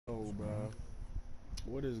Oh, bro,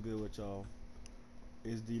 what is good with y'all?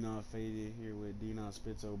 It's Denon Faded here with Denon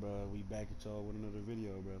Spitzo, bro. We back at y'all with another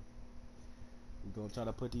video, bro. We gonna try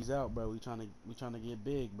to put these out, bro. We trying to get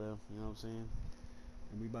big, bro. You know what I'm saying?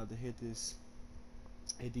 And we about to hit these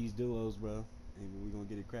duos, bro. And we gonna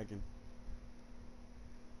get it cracking.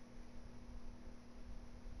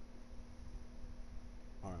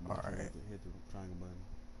 All right, Mark, hit the triangle button.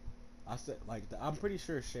 I said like I'm pretty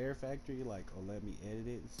sure SHAREfactory like will let me edit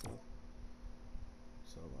it and stuff.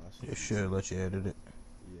 So I should. It should let you edit it.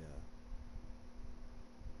 Yeah.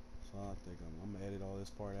 So I think I'm gonna edit all this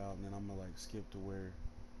part out, and then I'm gonna like skip to where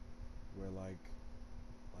we're like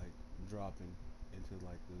dropping into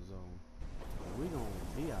like the zone. And we gonna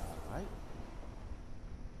be alright.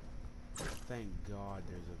 Thank God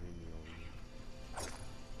there's a video over here.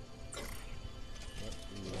 But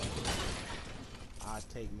anyway, I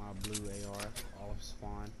take my blue AR off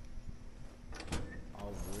spawn,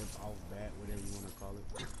 off rip, off bat, whatever you wanna call it.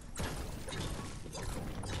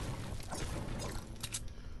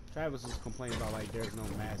 Travis was complaining about like there's no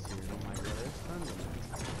mask here. And I'm like, bro, there's tons of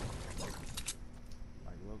masks.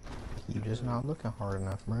 Like, look. You just not looking hard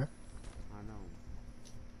enough, bro. I know.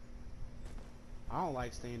 I don't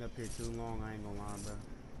like staying up here too long. I ain't gonna lie, bro.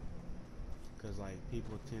 Cause like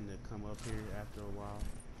people tend to come up here after a while.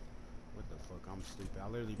 What the fuck? I'm stupid. I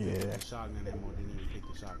literally picked up the shotgun ammo. Didn't even pick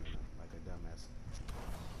the shotgun up like a dumbass.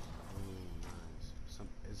 Oh, nice.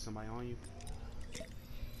 Is somebody on you?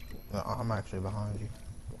 No, I'm actually behind you.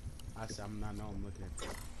 I said I'm not. No, I'm looking at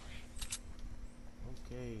you.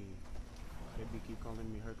 Okay. Baby keep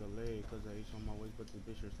calling me Hercules because I ate on my waist, but the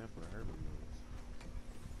bitch are sent for Hercules.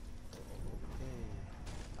 Okay.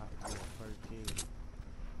 I first kid.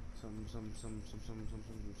 Some.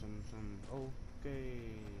 Okay.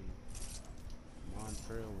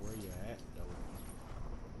 Montreal, where you at though?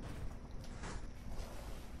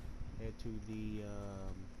 Head to the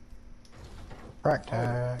Crack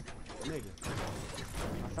tag. Oh, nigga.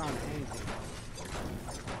 I found an engine.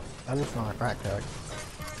 I just found a crack tag.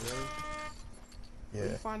 Really? Yeah. Where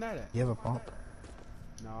you find that at? You have a pump?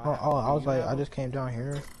 No. I was like, I just came down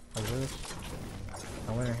here like this.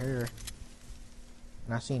 I went in here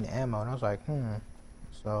and I seen the ammo and I was like,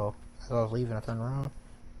 So as I was leaving, I turned around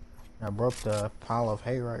and I broke the pile of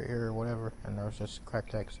hay right here or whatever, and there was just crack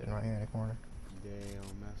tag sitting right here in the corner.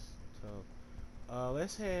 Damn, that's tough.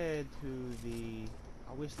 Let's head to the.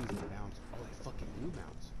 I wish these would bounce. Oh, they fucking do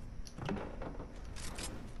bounce.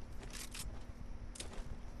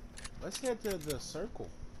 Let's head to the circle.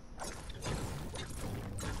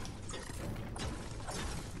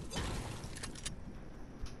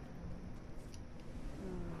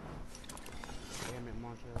 Damn it,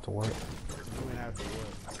 Montreal. To work. You went out to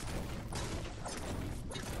work.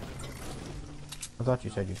 I thought you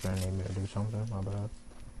said you were gonna need me to do something. My bad.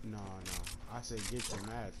 No. I said get your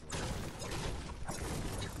mask.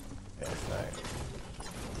 That's right.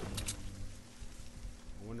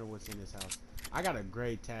 I wonder what's in this house. I got a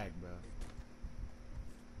gray tag, bro.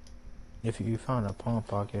 If you find a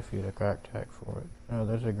pump, I'll give you the crack tag for it. Oh,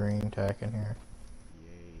 there's a green tag in here.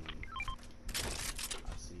 Yay.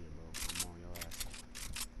 I see it, bro. I'm on your ass.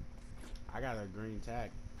 I got a green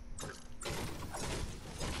tag.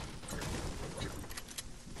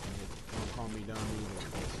 Don't call me dumb either.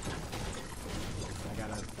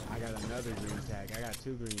 I got another green tag. I got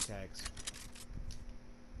 2 green tags.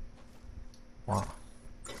 Wow.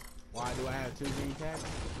 Why do I have 2 green tags?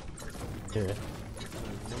 Yeah.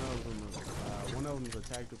 One of them is a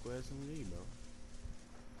tactical SMG, bro.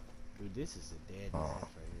 Dude, this is a dead match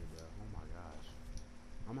right here, bro. Oh my gosh.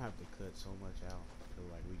 I'm gonna have to cut so much out till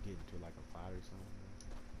like we get into like a fight or something.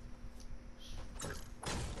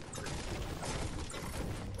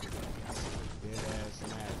 Dead ass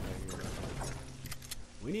match right here, bro.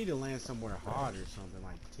 We need to land somewhere hot or something,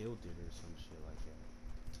 like tilted or some shit like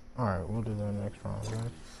that. Alright, we'll do that next round,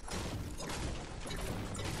 guys.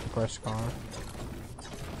 Press car.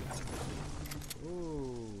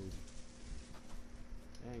 Ooh.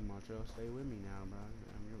 Dang, Montreal, stay with me now, bro.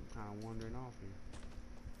 You're kind of wandering off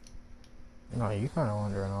here. No, you kind of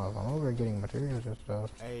wondering off. I'm over getting materials and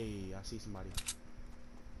stuff. Hey, I see somebody.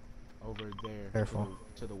 Over there. Careful.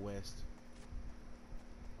 To the west.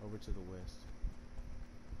 Over to the west.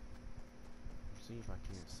 See if I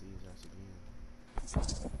can't see his ass again.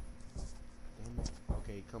 Damn it.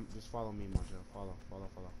 Okay, come, just follow me, Montreal. Follow.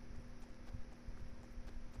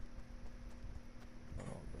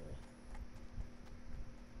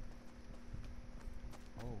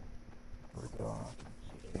 Oh. We're going.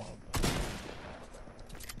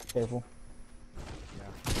 Careful.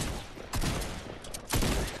 Yeah.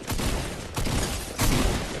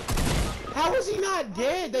 How How is he not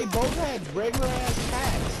dead? They both had regular ass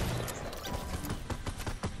attacks.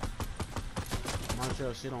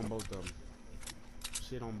 Montreal, shit on both of them.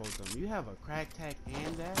 Shit on both of them. You have a crack tack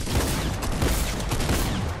and that? You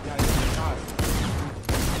gotta get shot.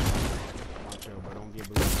 Montreal, but don't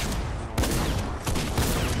get believed.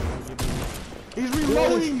 He's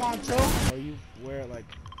reloading, Montreal. Are you where, like,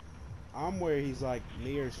 I'm where he's like,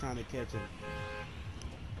 Near's trying to catch him.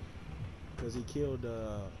 Cause he killed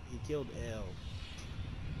L. He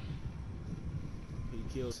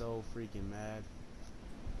killed so freaking mad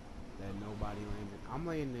that nobody landed. I'm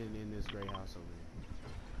landing in this gray house over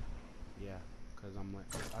here. Yeah, cause I'm like,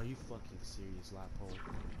 are you fucking serious, Lapo?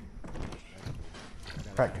 That's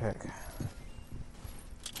cool. Crack tech.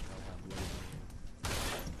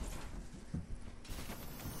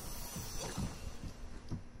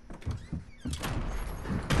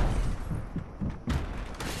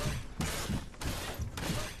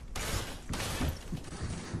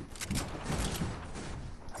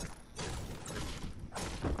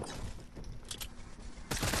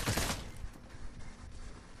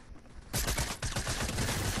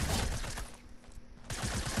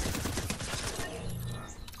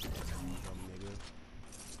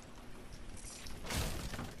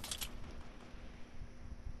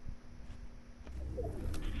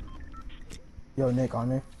 Yo, Nick, on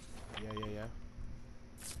me? Yeah.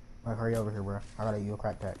 Like, hurry over here, bro. I gotta you a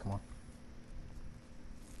crack tech. Come on.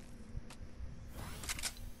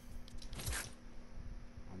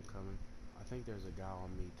 I'm coming. I think there's a guy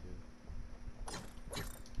on me too.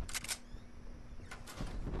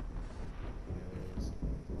 Yeah, there is.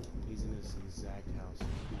 He's in this exact house.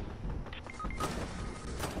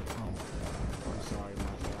 Oh. I'm sorry,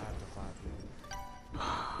 Michael. I have to fight you.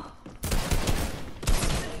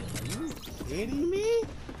 Are you kidding me?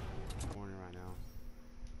 Corner right now,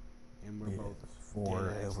 and we're both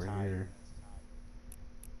 4 over tired. here.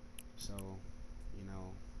 So, you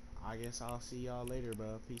know, I guess I'll see y'all later,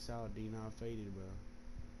 bro. Peace out, Denon faded, bro.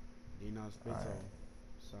 Denon Spitzo. Right.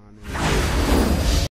 Signing.